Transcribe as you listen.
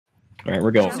All right,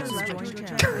 we're going.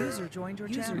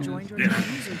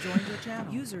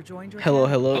 Hello,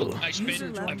 hello. I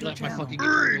spin. I've left my fucking.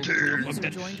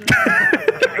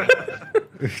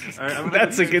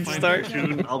 That's a good start.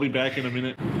 I'll be back in a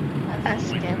minute.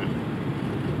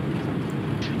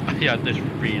 Yeah, this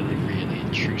really, really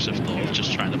intrusive thought of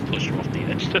just trying to push her off the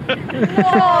edge.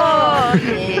 Whoa!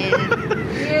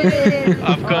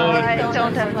 I'm going. I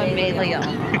don't have my melee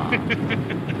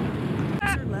on.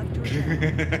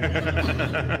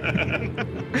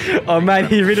 Oh man,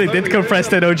 he really did compress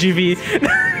that OGV.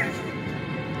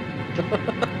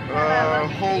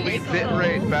 Holy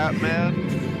bitrate, Batman.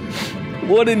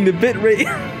 What in the bitrate?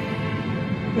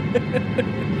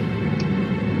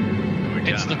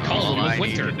 It's the calm of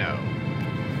winter. No.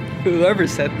 Whoever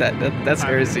said that, that's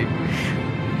heresy.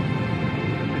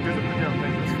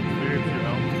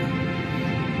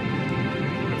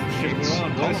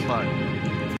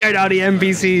 Get out the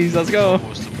NPCs, let's go.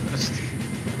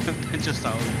 Just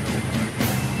out.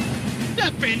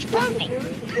 That bitch purple.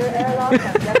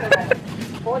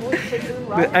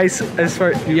 As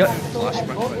far,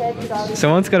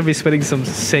 someone's gotta be spitting some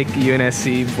sick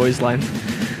UNSC voice lines.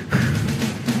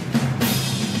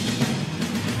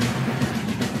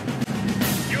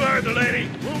 You heard the lady.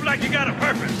 Move like you got a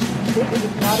purpose. This is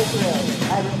not a drill.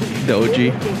 I repeat. The OG.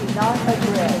 This is not a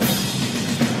drill.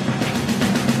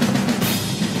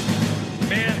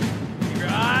 Man, keep your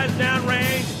eyes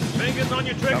downrange, fingers on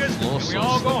your triggers, and we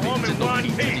all go home in one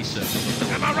piece.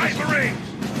 Am I right, Marines?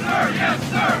 Sir, yes,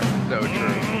 sir. So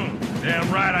true.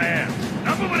 Damn right I am.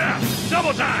 Now move it out.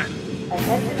 Double time.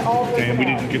 Damn, we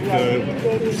didn't get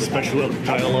the special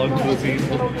dialogue to the team.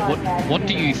 What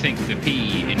do you think the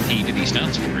P in PDD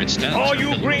stands for? It stands All for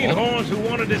you Billy greenhorns who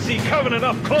wanted to see Covenant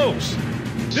up close,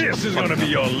 this is gonna be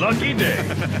your lucky day.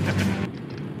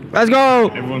 Let's go!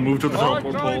 Everyone move to the top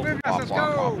pole.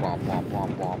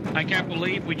 I can't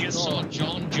believe we just saw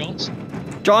John Johnson.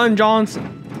 John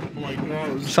Johnson.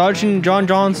 Sergeant John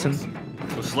Johnson.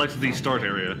 So select the start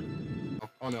area.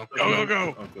 Oh no. Go, go,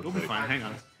 go. You'll be fine, hang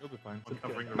on. You'll be fine.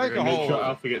 Make a hole. Sure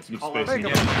Alpha gets some space. Make a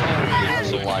hole.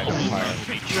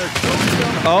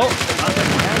 Oh!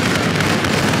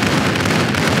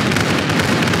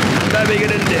 Let me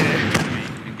get in there.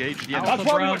 Engage the Alpha Alpha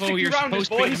Bravo, Bravo, you're you're supposed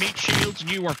supposed to to be meat shields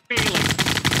and you are failing.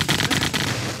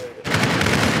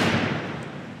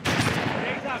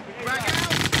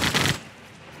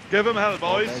 Give him hell,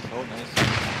 boys.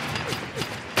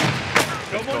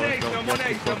 No more nades, no more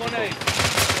nades, no more nades.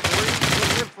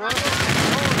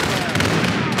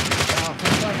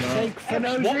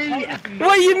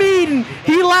 What do you mean?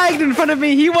 He lagged in front of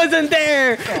me. He wasn't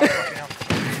there.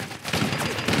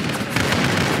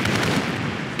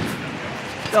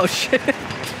 Oh shit.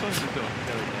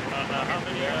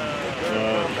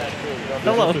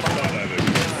 Hello.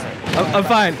 I'm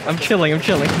fine. I'm chilling.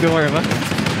 Don't worry about it.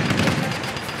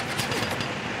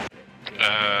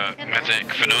 Medic,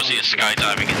 Fenosi is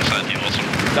skydiving inside the autumn.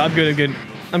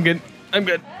 I'm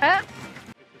good.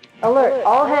 Alert,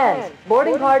 all hands.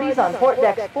 Boarding parties on port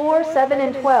decks 4, 7,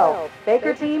 and 12.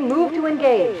 Baker team, move to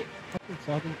engage.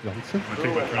 Sergeant Johnson? I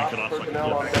think we're trying to cut off like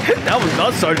That was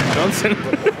not Sergeant Johnson.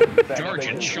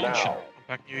 Sergeant Johnson.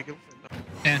 Back to you again.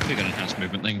 Yeah, we got enhanced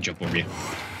movement. They can jump over you.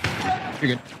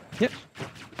 You're good. Yep.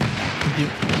 Thank you.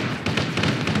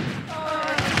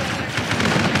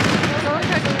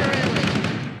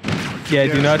 Yeah,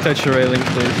 do not touch the railing,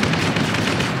 please.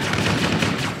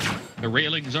 The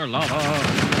railings are lava.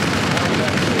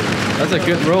 That's a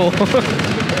good roll.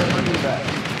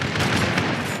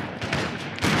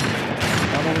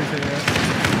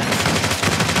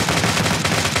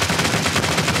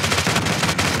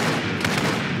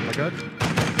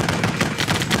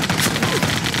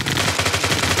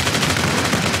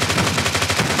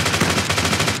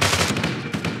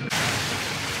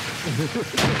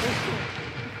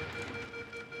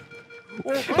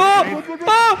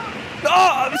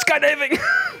 I'm skydiving!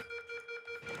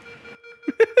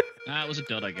 That was a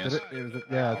dud, I guess.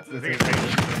 Yeah,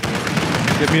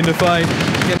 Get me in the fight.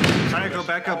 Try to go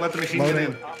back up, let the machine get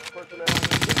in.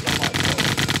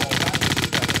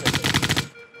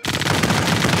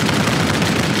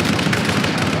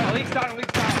 Leaks down. Good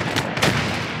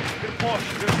push.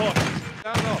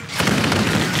 Down low.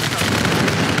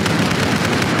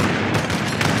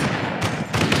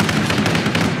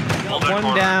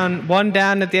 One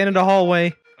down at the end of the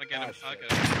hallway.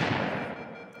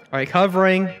 Alright,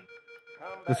 covering.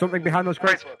 There's something behind those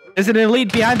crates. Is it an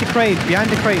elite behind the crate?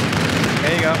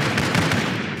 There you go.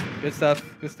 Good stuff.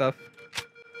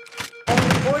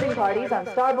 Enemy boarding parties on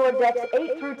starboard decks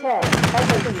 8 through 10.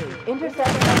 FAQ, intercept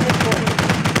and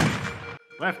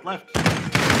report. Left.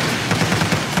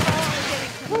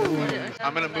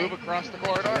 I'm gonna move across the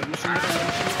corridor.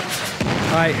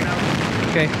 Alright.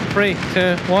 Okay, 3,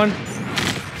 2, 1.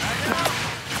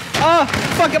 Oh,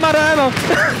 fuck, I'm out of ammo.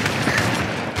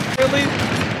 Really?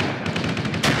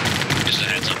 Just a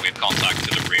heads up, we have contact to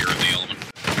the rear of the element.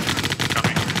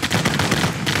 Coming.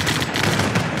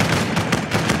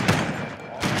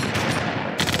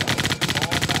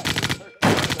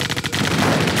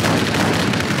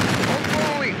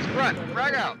 Holy, run,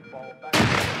 frag out.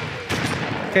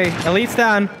 Okay, Elite's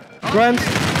down. Grunt.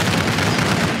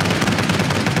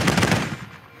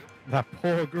 That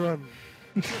poor grunt.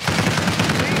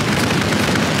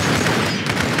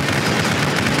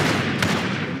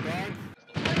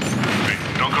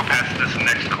 Don't go past this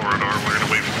next corridor. We're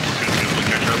gonna wait for the platoon to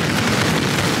catch up.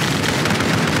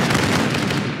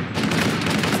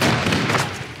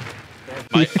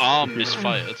 My arm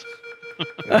misfired.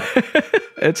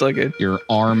 It's all good. Your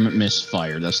arm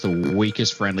misfired. That's the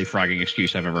weakest friendly fragging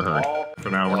excuse I've ever heard. For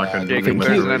now, we're not gonna do Jacob, it.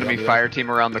 there's an enemy fire team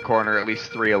around the corner, at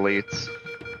least 3 elites.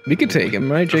 We could take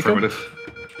him, right, Jacob? Affirmative.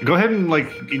 Go ahead and, like,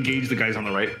 engage the guys on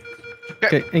the right.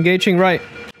 Okay, engaging right.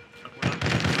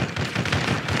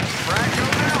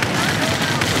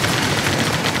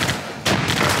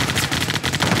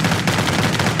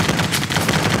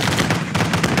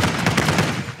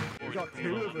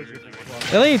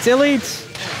 Elites, elites!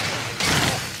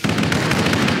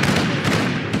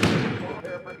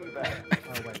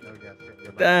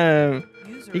 Damn,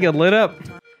 he got lit up.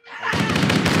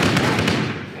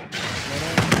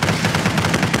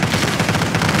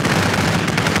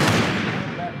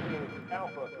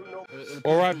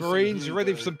 All right, Marines, you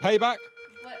ready for some payback?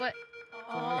 What?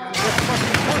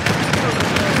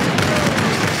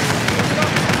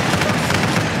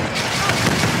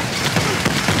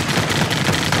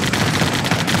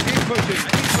 Keep pushing,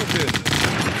 keep pushing.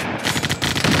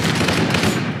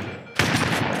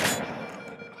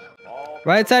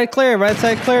 Right side clear, right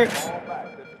side clear.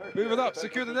 Move it up,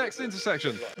 secure the next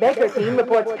intersection. Baker team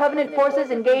reports Covenant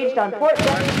forces engaged on Port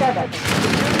Deck 7.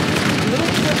 Move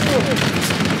to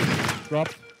assist. Drop.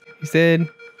 He said,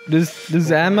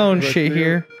 there's ammo and shit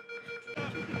here.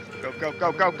 Go, go,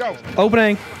 go, go, go.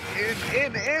 Opening.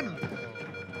 In.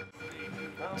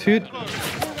 Toot.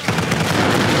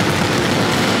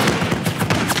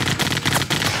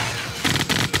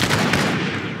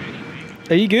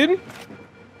 Are you good?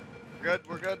 Good,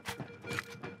 we're good.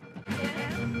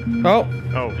 Oh.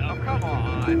 Oh, come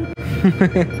on.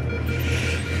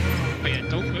 Oh yeah,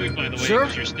 don't move by the way, Sure.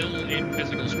 because you're still in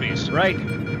physical space. Right.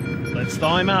 Let's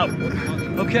thaw him out.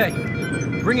 Okay.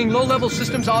 Bringing low-level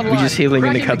systems online. just healing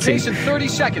in the Cracking cutscene. case in 30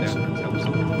 seconds.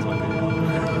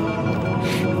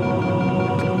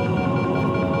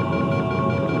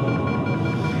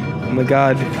 Oh my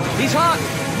god. He's hot.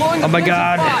 Blowing Oh my the flames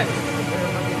God. at 5.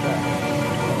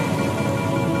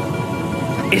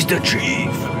 It's the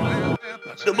chief.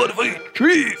 The motherfucking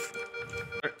chief.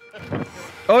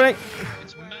 Alright.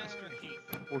 It's Master Keith.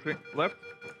 Left.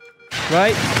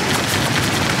 Right.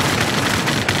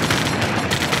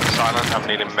 Silent, I'm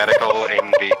needing medical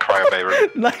in the cryo bay room.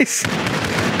 Nice.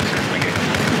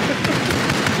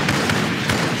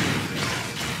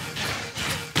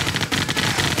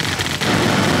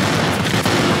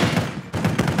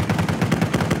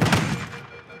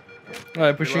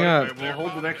 Alright, pushing up. Right, we'll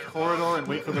hold the next corridor and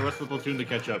wait for the rest of the platoon to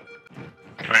catch up.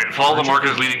 Alright, follow the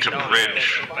markers leading to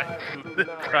bridge.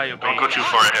 Don't go too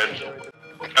far ahead.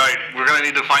 Alright, we're gonna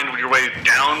need to find your way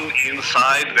down,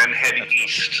 inside, then head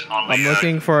east on the I'm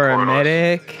looking for a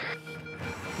corridors. medic.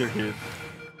 Here.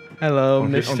 Hello,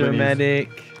 On the Mr. knees.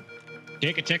 Medic.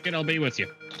 Take a ticket, I'll be with you.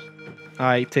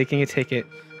 Alright, taking a ticket.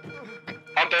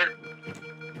 Hunter!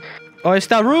 Oh, it's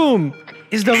the room!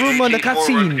 It's the room on the Forward.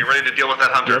 cutscene! You ready to deal with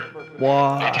that hunter?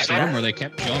 Wow. It's the room where they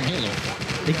kept John Halo.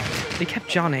 They kept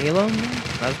John Halo?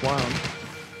 That's wild.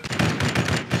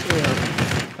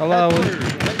 Hello.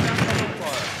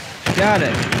 Got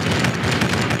it.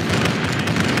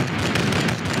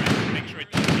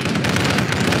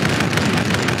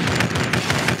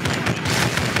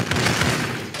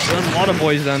 There's a lot of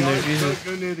boys down there, Jesus.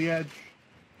 Go near the edge.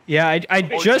 Yeah, I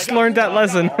just learned that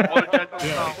lesson. You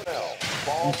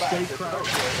stay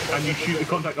crouched and you shoot the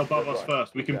contact above us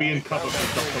first. We can be in cover for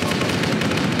stuff from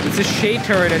above. It's a shade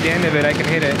turret at the end of it, I can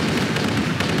hit it.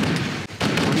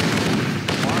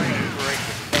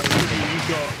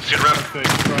 Sit rep.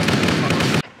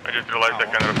 I just realized I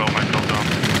kind of fell myself down.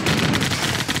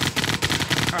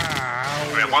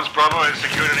 Okay, once Bravo has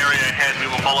secured an area ahead, we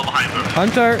will follow behind them.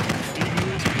 Hunter!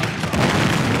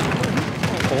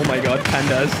 Oh my god,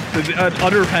 pandas. The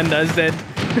other pandas dead.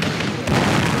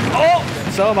 Oh!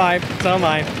 So am I. So am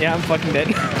I. Yeah, I'm fucking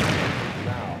dead.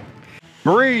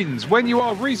 Marines, when you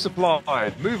are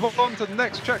resupplied, move on to the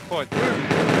next checkpoint.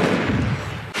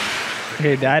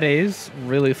 Okay, that is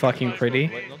really fucking pretty.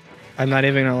 I'm not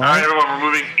even gonna lie. Alright, everyone,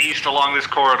 we're moving east along this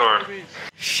corridor.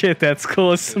 Shit, that's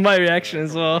cool. It's my reaction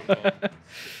as well.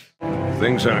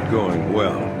 Things aren't going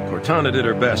well. Cortana did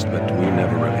her best, but we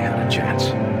never really had a chance.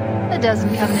 A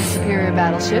dozen Covenant superior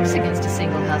battleships against a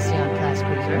single Halcyon-class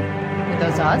cruiser. With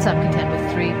those odds, I'm content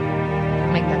with 3.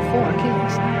 Make that 4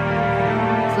 kills.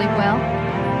 Sleep well?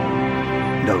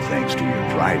 No thanks to your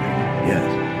driving,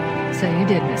 yes. So you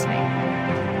did miss me.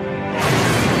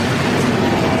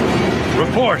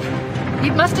 Report!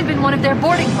 You must have been one of their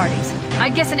boarding parties.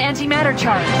 I'd guess an antimatter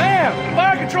charge. Bam!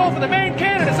 Fire control for the main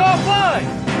cannon is offline!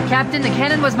 Captain, the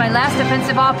cannon was my last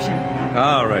offensive option.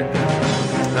 All right,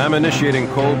 then. I'm initiating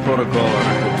cold protocol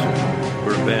Article 2.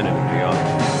 We're abandoning the Arma.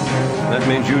 That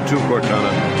means you too,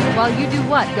 Cortana. While you do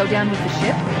what? Go down with the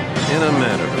ship? In a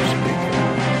manner of speaking.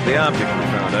 The object we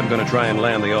found, I'm going to try and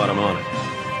land the Autumn on it.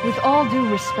 With all due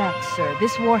respect, sir,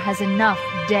 this war has enough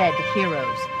dead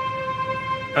heroes.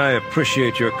 I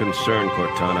appreciate your concern,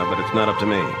 Cortana, but it's not up to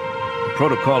me. The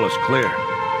protocol is clear.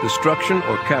 Destruction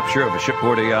or capture of a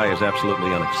shipboard AI is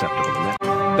absolutely unacceptable.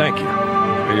 Thank you.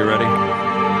 Are you ready?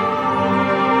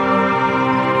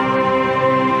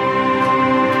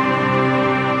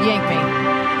 Yank me.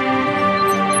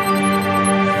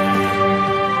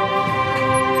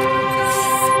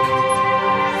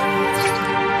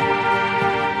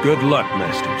 Good luck,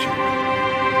 Master Chief.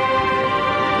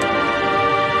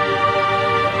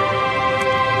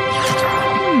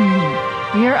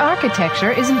 Your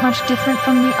architecture isn't much different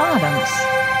from the Autumn's.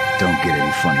 Don't get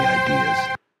any funny ideas.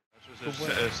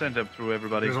 Just send them through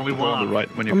everybody. There's only On one. the right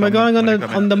when you Am I come going in,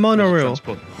 on the monorail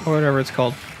transport. or whatever it's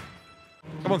called?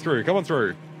 Come on through, come on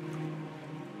through.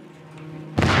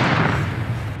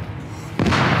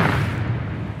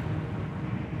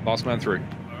 Last man through.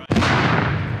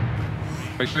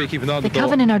 Make sure you keep an eye on the The door.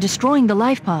 Covenant are destroying the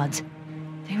lifepods.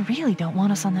 They really don't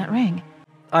want us on that ring.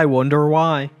 I wonder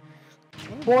why.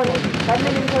 Warning,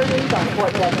 Covenant incursions on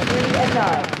port decks 3 and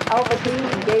 9. Alpha team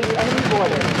engage enemy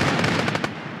border.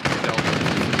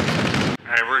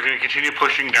 Alright, we're going to continue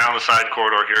pushing down the side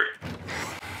corridor here.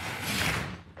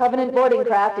 Covenant boarding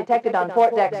craft detected on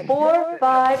port decks 4,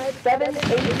 5, 7, 8,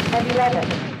 and 11.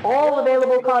 All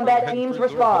available combat teams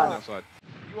respond.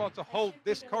 You are to hold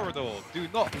this corridor. Do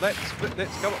not let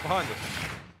splitlets come up behind us.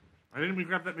 I didn't even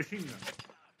grab that machine gun.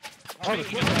 Oh, the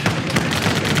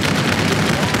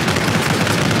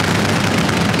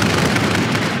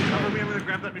Cover me, I'm gonna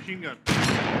grab that machine gun.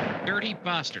 Dirty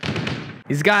bastard.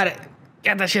 He's got it.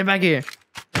 Get that shit back here.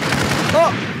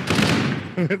 Oh!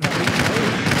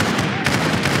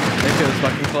 That shit was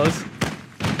fucking close.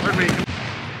 Where's me?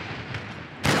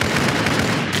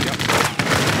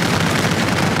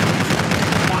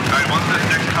 Alright, once this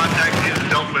next contact is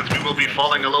dealt with, we will be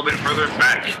falling a little bit further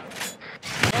back.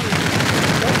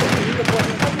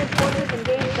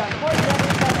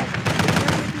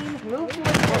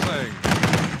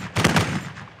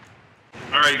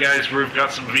 Alright guys, we've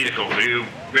got some vehicles. Are you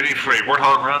ready for a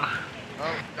Warthog Run?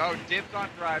 Oh, dibs on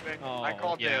driving. I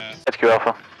call dibs. HQ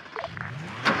Alpha.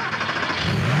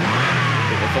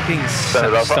 The fucking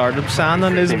startup sound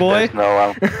on this boy.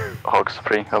 No, Hogs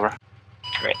free, over.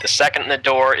 Right, the second the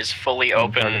door is fully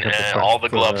open and all the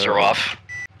gloves are off.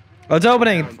 Oh, it's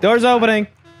opening. Door's opening.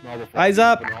 Eyes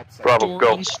up. Bravo,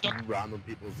 go. Random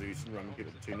people Zeus and random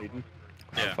people Tuneden.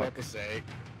 Yeah. Fuck to say,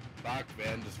 back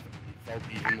then just felt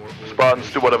even more.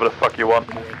 Spartans, do whatever the fuck you want.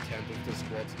 More attentive to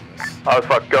squads than this.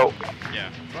 Alpha, go. Yeah.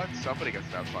 But somebody gets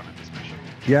that fun at this mission.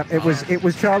 Yeah, it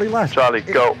was Charlie last. Charlie,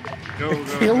 go.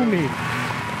 Kill me.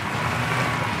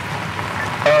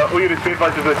 All units be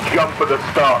advised of a jump at the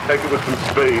start. Take it with some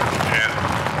speed.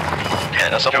 Yeah,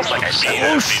 that's almost like I see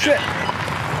Oh shit!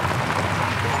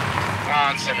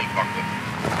 Ah, 7 fucked it.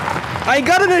 I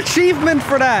got an achievement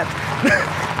for that.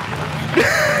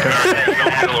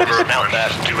 Smell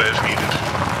that. Do as needed.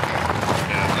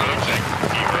 Yeah, so I'm saying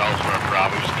either elsewhere,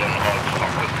 Bravo's done hog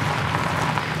fucked it.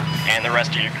 And the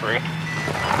rest of your crew.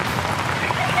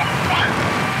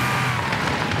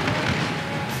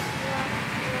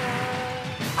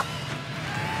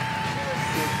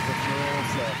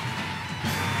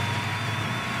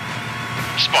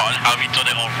 Spawn, have you done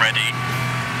it already?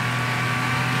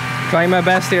 Trying my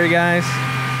best here, guys.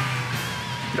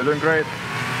 You're doing great.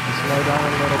 Slow down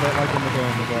a little bit like in the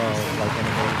game as well. Like in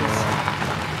the game.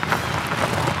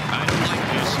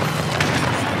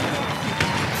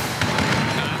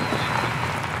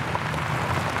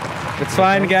 It's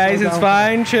fine, guys. It's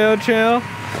fine. Chill, chill.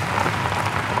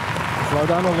 Slow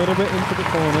down a little bit into the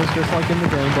corners, just like in the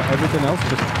game, but everything else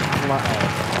just flat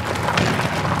out.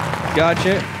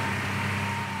 Gotcha.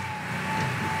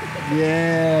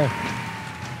 Yeah.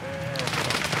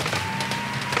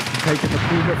 Taking the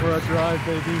Puma for a drive,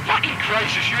 baby. Fucking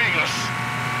Christ, you're shooting us!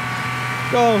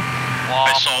 Go.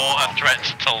 I saw a threat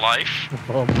to life,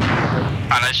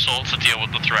 and I sought to deal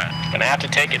with the threat. Gonna have to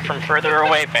take it from further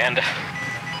away, Panda.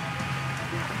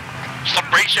 Stop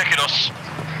brake checking us.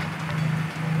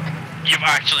 You've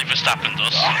actually Verstappened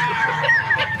us.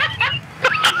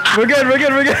 We're good. We're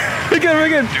good.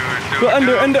 Go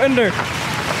under.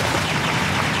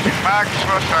 Max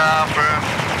Verstappen.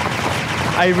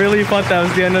 I really thought that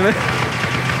was the end of it.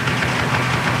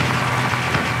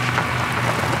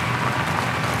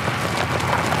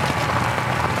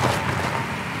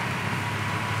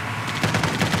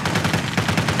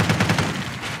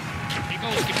 Keep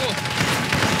going.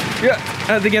 Yeah, I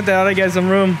had to get that out to get some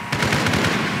room.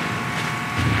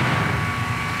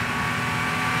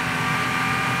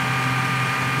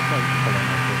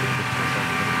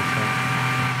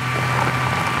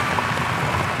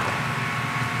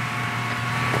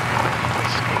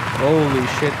 Holy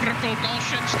shit.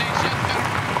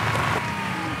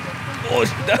 Oh,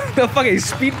 the fucking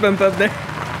speed bump up there.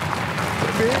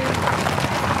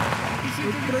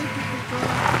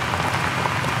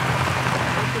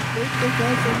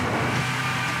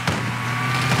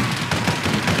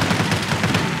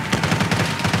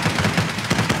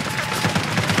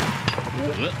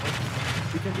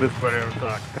 This way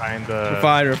kinda...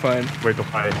 We're fine. Way to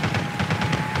fight.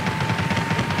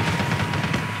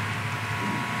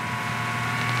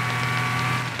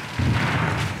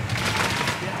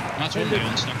 That's one way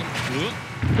unstuck him.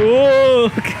 Oh,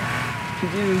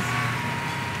 Jesus.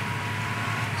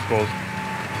 Exposed.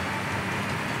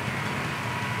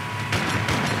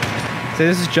 So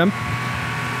this is jump.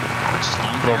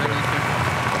 Probably.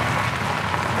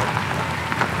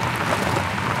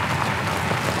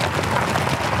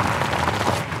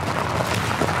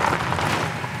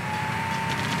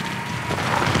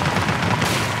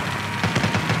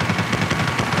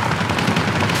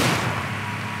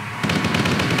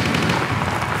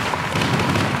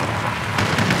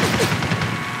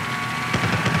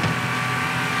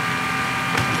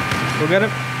 Go get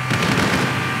him.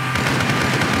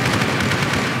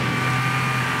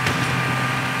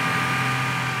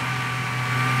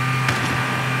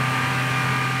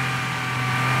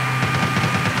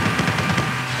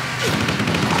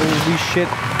 Holy shit.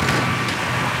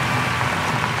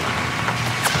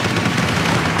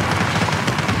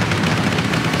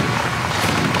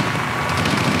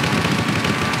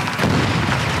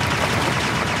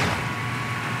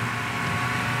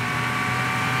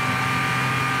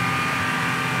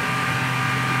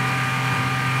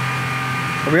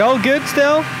 Are we all good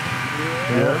still?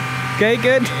 Yeah. Okay,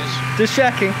 good. Just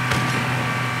checking.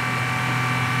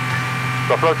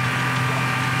 Stop, look.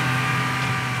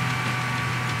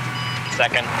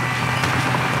 Second.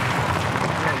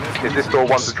 Is this door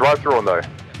one to drive through or no? Alright,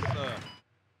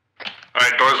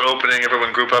 doors opening,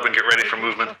 everyone group up and get ready for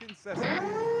movement.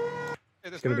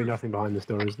 There's gonna be nothing behind this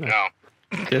door, is there? No.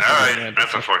 Alright,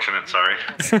 that's unfortunate, sorry.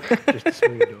 Just a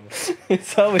swing door.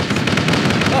 It's always...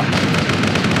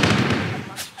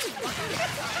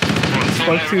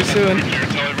 Spoke too soon.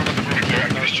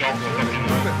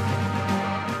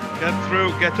 Get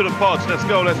through, get to the pods. Let's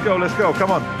go.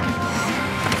 Come on.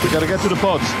 We gotta get to the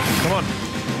pods. Come on.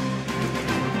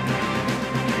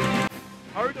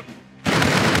 Hurry the...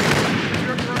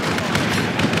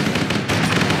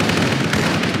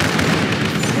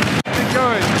 Keep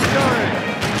going.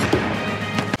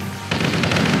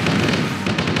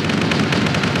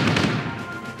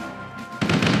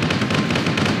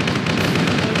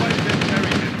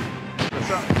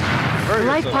 The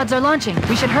life pods are launching.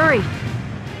 We should hurry.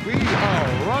 We are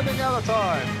running out of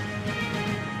time.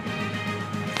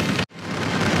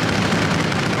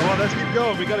 Come on, let's keep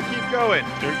going. We gotta keep going.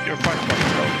 You're fine. Go.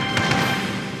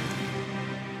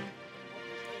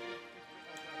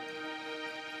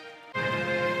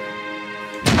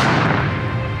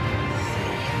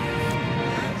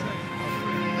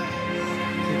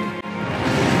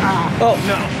 Oh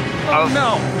no! Oh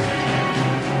no!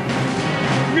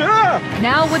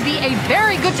 Now would be a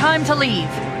very good time to leave.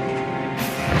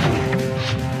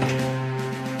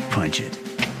 Punch it.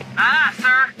 Ah,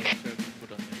 sir.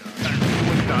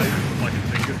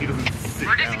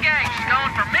 We're disengaged.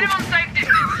 Going for minimum safety.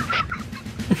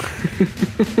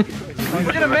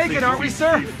 We're gonna make it, aren't we,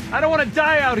 sir? I don't want to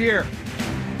die out here.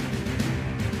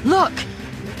 Look!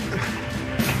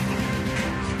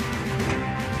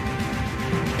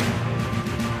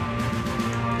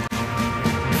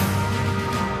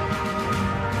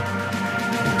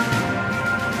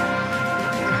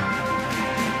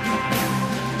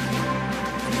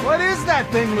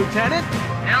 thing, Lieutenant?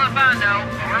 Hell if I know,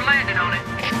 but we're landing on it.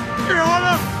 You're on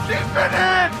him! She's been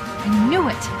hit! I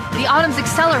knew it. The Autumn's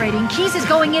accelerating. Keys is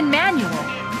going in manual.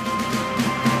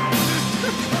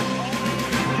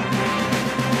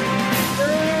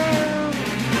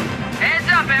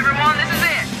 Heads up, everyone. This is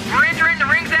it. We're entering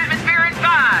the ring's atmosphere in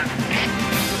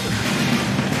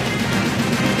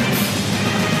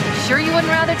 5. Sure you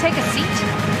wouldn't rather take a seat?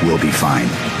 We'll be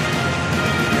fine.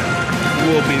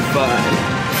 We'll be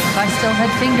fine. If I still had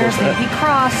fingers, they'd be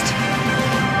crossed.